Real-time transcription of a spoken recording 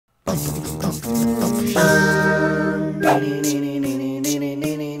Stop,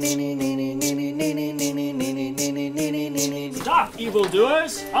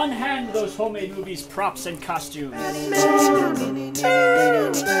 evildoers! Unhand those homemade movies, props, and costumes.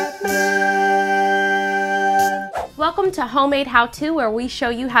 Welcome to Homemade How To, where we show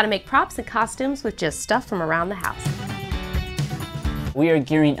you how to make props and costumes with just stuff from around the house. We are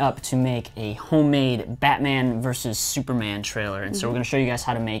gearing up to make a homemade Batman versus Superman trailer, and so we're going to show you guys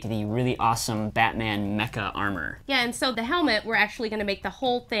how to make the really awesome Batman Mecha Armor. Yeah, and so the helmet, we're actually going to make the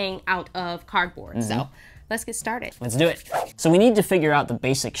whole thing out of cardboard. So let's get started. Let's do it. So we need to figure out the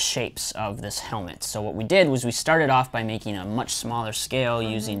basic shapes of this helmet. So what we did was we started off by making a much smaller scale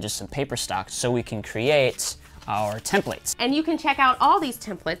using just some paper stock so we can create our templates. And you can check out all these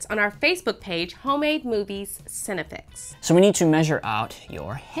templates on our Facebook page, Homemade Movies CineFix. So we need to measure out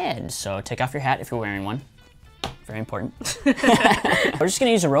your head. So take off your hat if you're wearing one. Very important. We're just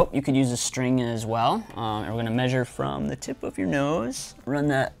gonna use a rope. You could use a string as well. And we're gonna measure from the tip of your nose, run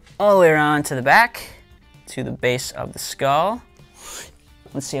that all the way around to the back, to the base of the skull.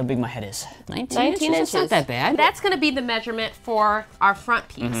 Let's see how big my head is. 19 inches? That's not that bad. That's going to be the measurement for our front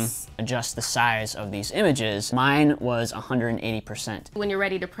piece. Adjust the size of these images. Mine was 180%. When you're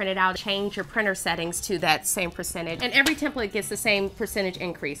ready to print it out, change your printer settings to that same percentage. And every template gets the same percentage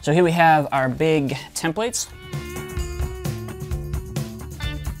increase. So here we have our big templates.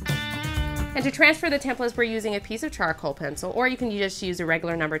 And to transfer the templates, we're using a piece of charcoal pencil, or you can just use a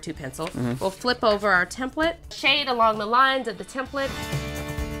regular number 2 pencil. We'll flip over our template, shade along the lines of the template.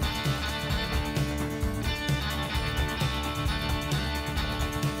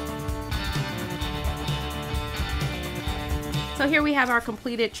 So here we have our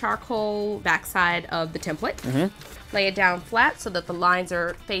completed charcoal backside of the template. Lay it down flat so that the lines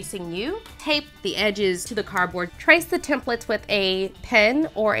are facing you. Tape the edges to the cardboard. Trace the templates with a pen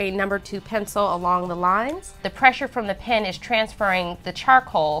or a number 2 pencil along the lines. The pressure from the pen is transferring the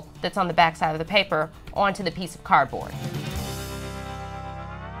charcoal that's on the backside of the paper onto the piece of cardboard.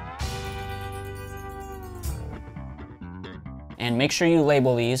 And make sure you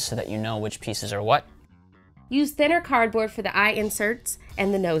label these so that you know which pieces are what. Use thinner cardboard for the eye inserts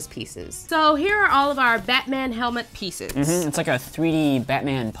and the nose pieces. So here are all of our Batman helmet pieces. It's like a 3D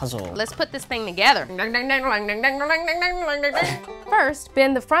Batman puzzle. Let's put this thing together. First,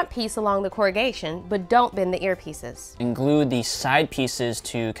 bend the front piece along the corrugation, but don't bend the earpieces. And glue the side pieces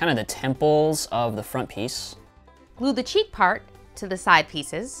to kind of the temples of the front piece. Glue the cheek part to the side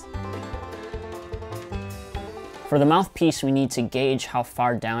pieces. For the mouthpiece, we need to gauge how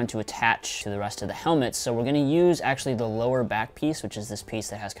far down to attach to the rest of the helmet, so we're going to use actually the lower back piece, which is this piece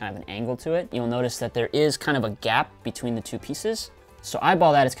that has kind of an angle to it. You'll notice that there is kind of a gap between the two pieces. So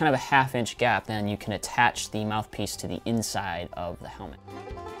eyeball that, it's kind of a 1/2 inch gap, then you can attach the mouthpiece to the inside of the helmet.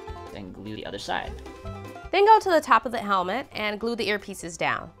 Then glue the other side. Then go to the top of the helmet and glue the earpieces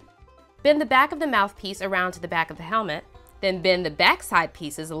down. Bend the back of the mouthpiece around to the back of the helmet. Then bend the back side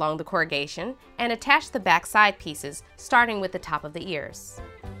pieces along the corrugation and attach the back side pieces, starting with the top of the ears.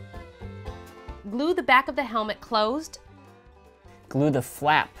 Glue the back of the helmet closed. Glue the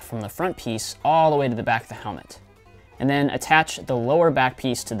flap from the front piece all the way to the back of the helmet. And then attach the lower back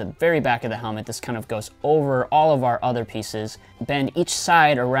piece to the very back of the helmet. This kind of goes over all of our other pieces. Bend each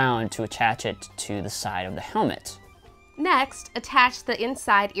side around to attach it to the side of the helmet. Next, attach the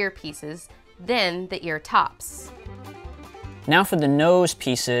inside ear pieces, then the ear tops. Now for the nose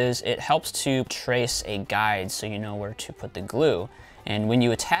pieces, it helps to trace a guide so you know where to put the glue. And when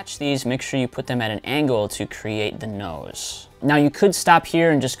you attach these, make sure you put them at an angle to create the nose. Now you could stop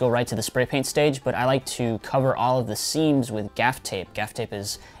here and just go right to the spray paint stage, but I like to cover all of the seams with gaff tape. Gaff tape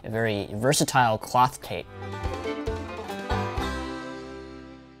is a very versatile cloth tape.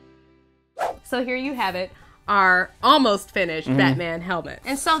 So here you have it. Our almost finished Batman helmet.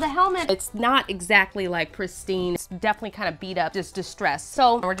 And so the helmet, it's not exactly like pristine. It's definitely kind of beat up, just distressed.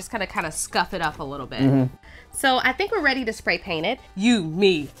 So we're just gonna kind of scuff it up a little bit. So I think we're ready to spray paint it. You,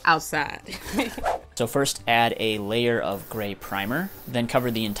 me, outside. So first add a layer of gray primer, then cover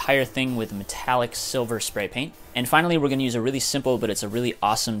the entire thing with metallic silver spray paint. And finally, we're gonna use a really simple, but it's a really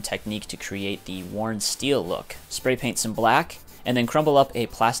awesome technique to create the worn steel look. Spray paint some black, and then crumble up a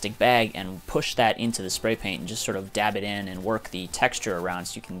plastic bag and push that into the spray paint and just sort of dab it in and work the texture around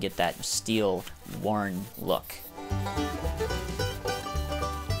so you can get that steel worn look.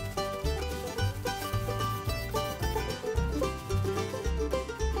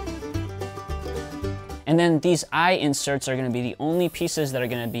 And then these eye inserts are going to be the only pieces that are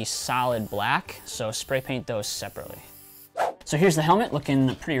going to be solid black, so spray paint those separately. So here's the helmet,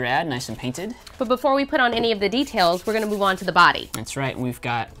 looking pretty rad, nice and painted. But before we put on any of the details, we're gonna move on to the body. That's right, we've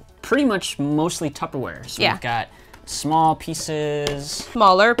got pretty much mostly Tupperware. So Yeah. we've got small pieces.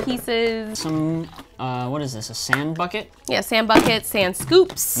 Smaller pieces. Some, what is this, a sand bucket? Yeah, sand buckets, sand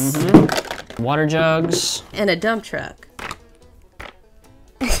scoops. Water jugs. And a dump truck.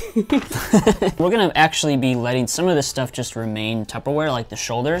 We're gonna actually be letting some of this stuff just remain Tupperware, like the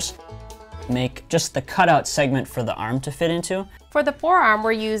shoulders. Make just the cutout segment for the arm to fit into. For the forearm,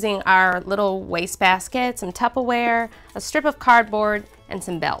 we're using our little wastebasket, some Tupperware, a strip of cardboard, and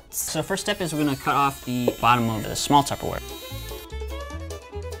some belts. So first step is we're gonna cut off the bottom of the small Tupperware.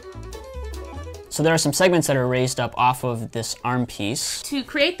 So there are some segments that are raised up off of this arm piece. To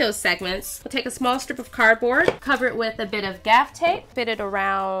create those segments, we'll take a small strip of cardboard, cover it with a bit of gaff tape, fit it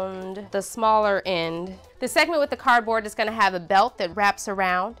around the smaller end. The segment with the cardboard is gonna have a belt that wraps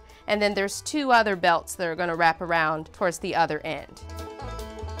around, and then there's 2 other belts that are gonna wrap around towards the other end.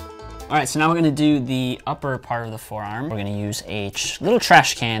 All right, so now we're gonna do the upper part of the forearm. We're gonna use a little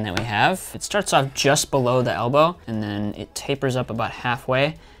trash can that we have. It starts off just below the elbow, and then it tapers up about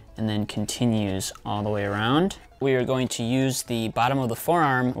halfway, and then continues all the way around. We are going to use the bottom of the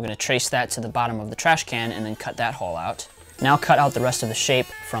forearm. We're gonna trace that to the bottom of the trash can and then cut that hole out. Now cut out the rest of the shape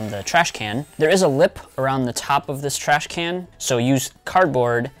from the trash can. There is a lip around the top of this trash can, so use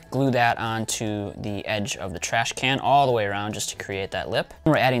cardboard, glue that onto the edge of the trash can all the way around just to create that lip.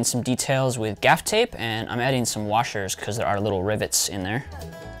 We're adding some details with gaff tape, and I'm adding some washers because there are little rivets in there.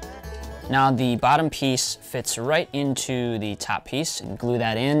 Now the bottom piece fits right into the top piece, and glue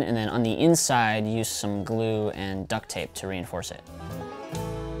that in, and then on the inside use some glue and duct tape to reinforce it.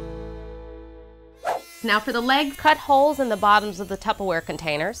 Now for the legs, cut holes in the bottoms of the Tupperware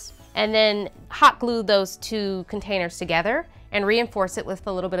containers, and then hot glue those 2 containers together and reinforce it with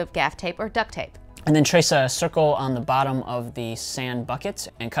a little bit of gaff tape or duct tape. And then trace a circle on the bottom of the sand bucket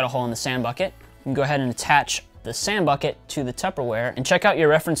and cut a hole in the sand bucket. You can go ahead and attach the sand bucket to the Tupperware, and check out your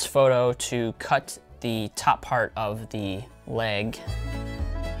reference photo to cut the top part of the leg.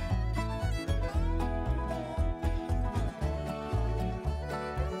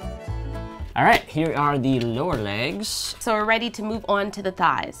 All right, here are the lower legs. So we're ready to move on to the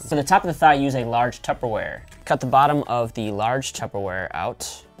thighs. For the top of the thigh, use a large Tupperware. Cut the bottom of the large Tupperware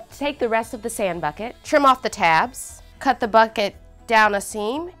out. Take the rest of the sand bucket, trim off the tabs, cut the bucket down a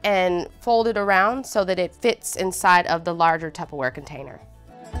seam, and fold it around so that it fits inside of the larger Tupperware container.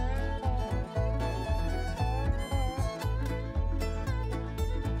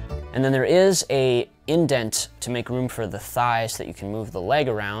 And then there is a indent to make room for the thigh so that you can move the leg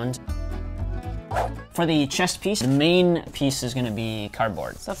around. For the chest piece, the main piece is gonna be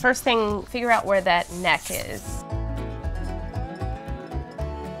cardboard. So first thing, figure out where that neck is.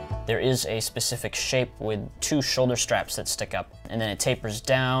 There is a specific shape with 2 shoulder straps that stick up, and then it tapers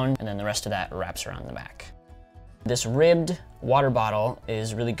down, and then the rest of that wraps around the back. This ribbed water bottle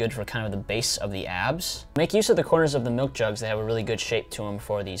is really good for kind of the base of the abs. Make use of the corners of the milk jugs. They have a really good shape to them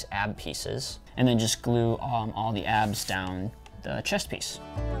for these ab pieces. And then just glue all the abs down the chest piece.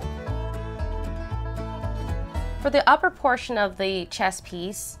 For the upper portion of the chest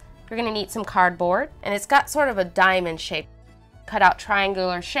piece, you're gonna need some cardboard, and it's got sort of a diamond shape. Cut out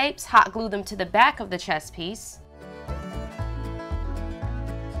triangular shapes, hot glue them to the back of the chest piece.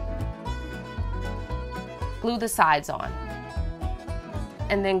 Glue the sides on,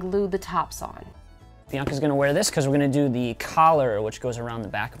 and then glue the tops on. Bianca's gonna wear this because we're gonna do the collar, which goes around the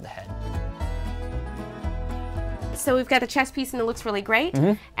back of the head. So we've got a chest piece and it looks really great.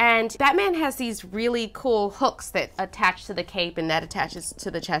 And Batman has these really cool hooks that attach to the cape, and that attaches to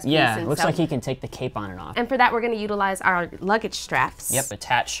the chest piece. Yeah, and it looks so, like he can take the cape on and off. And for that, we're gonna utilize our luggage straps. Yep,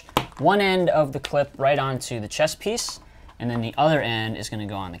 attach one end of the clip right onto the chest piece, and then the other end is gonna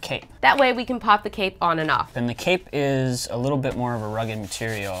go on the cape. That way we can pop the cape on and off. And the cape is a little bit more of a rugged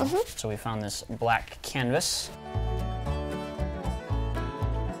material, so we found this black canvas.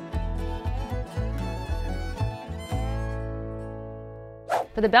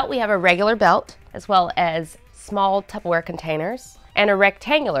 For the belt, we have a regular belt, as well as small Tupperware containers, and a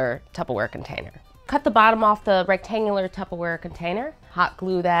rectangular Tupperware container. Cut the bottom off the rectangular Tupperware container, hot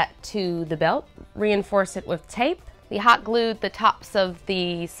glue that to the belt, reinforce it with tape. We hot glued the tops of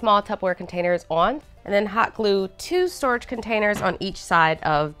the small Tupperware containers on, and then hot glue 2 storage containers on each side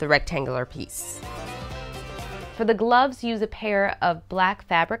of the rectangular piece. For the gloves, use a pair of black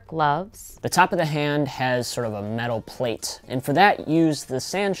fabric gloves. The top of the hand has sort of a metal plate, and for that, use the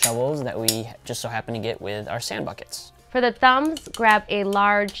sand shovels that we just so happen to get with our sand buckets. For the thumbs, grab a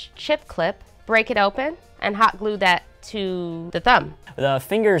large chip clip, break it open, and hot glue that to the thumb. The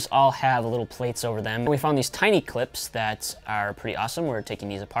fingers all have little plates over them. We found these tiny clips that are pretty awesome. We're taking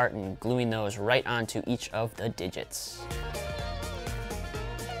these apart and gluing those right onto each of the digits.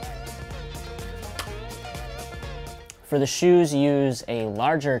 For the shoes, use a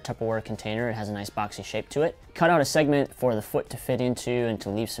larger Tupperware container. It has a nice boxy shape to it. Cut out a segment for the foot to fit into and to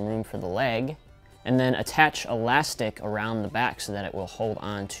leave some room for the leg. And then attach elastic around the back so that it will hold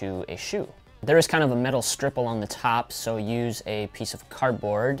on to a shoe. There is kind of a metal strip along the top, so use a piece of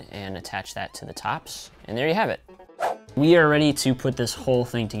cardboard and attach that to the tops. And there you have it. We are ready to put this whole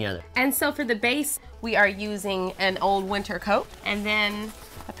thing together. And so for the base, we are using an old winter coat and then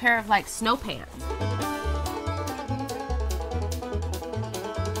a pair of like snow pants.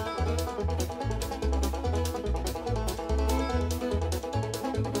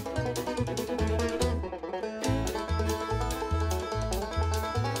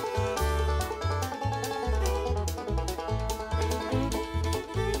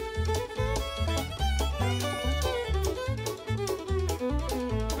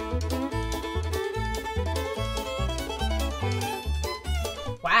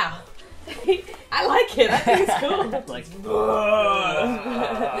 Wow. I like it. I think it's cool. Like,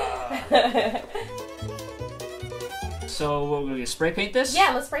 so we're gonna spray paint this?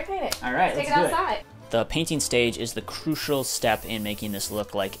 Yeah, let's spray paint it. All right, Take let's it do it. outside. The painting stage is the crucial step in making this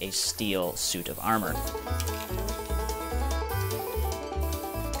look like a steel suit of armor.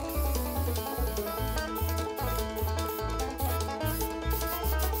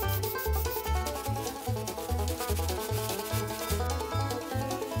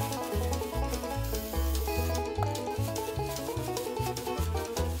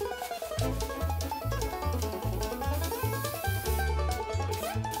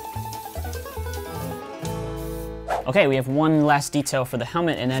 Okay, we have one last detail for the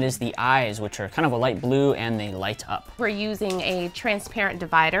helmet, and that is the eyes, which are kind of a light blue and they light up. We're using a transparent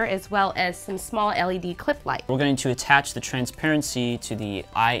divider as well as some small LED clip lights. We're going to attach the transparency to the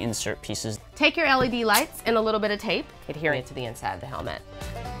eye insert pieces. Take your LED lights and a little bit of tape, adhere it to the inside of the helmet.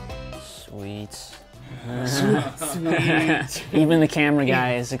 Sweet. Sweet. Even the camera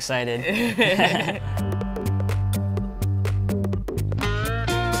guy is excited.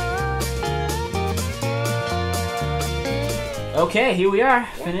 Okay, here we are,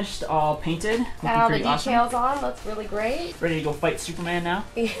 finished, all painted. Got all the Looking pretty details on, looks really great. Ready to go fight Superman now?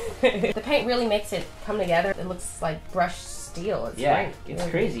 The paint really makes it come together. It looks like brushed steel. It's Yeah, great. it's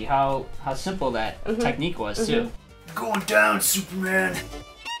crazy how simple that technique was too. Going down, Superman.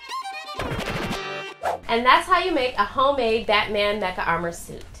 And that's how you make a homemade Batman Mecha Armor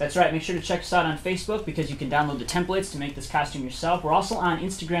Suit. That's right, make sure to check us out on Facebook because you can download the templates to make this costume yourself. We're also on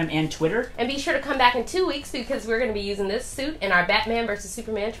Instagram and Twitter. And be sure to come back in 2 weeks because we're going to be using this suit in our Batman vs.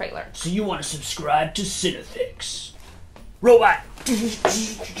 Superman trailer. So you want to subscribe to CineFix. Robot!